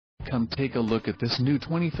Come take a look at this new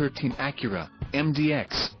 2013 Acura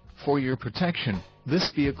MDX. For your protection, this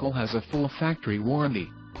vehicle has a full factory warranty.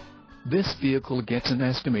 This vehicle gets an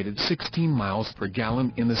estimated 16 miles per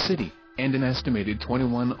gallon in the city, and an estimated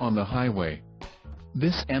 21 on the highway.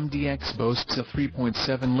 This MDX boasts a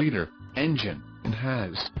 3.7-liter engine, and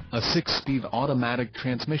has a 6-speed automatic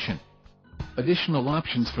transmission. Additional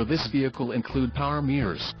options for this vehicle include power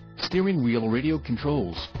mirrors, steering wheel radio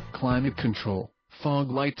controls, climate control,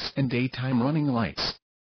 fog lights and daytime running lights.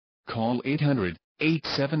 Call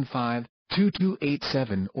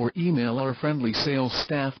 800-875-2287 or email our friendly sales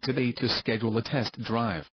staff today to schedule a test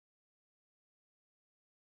drive.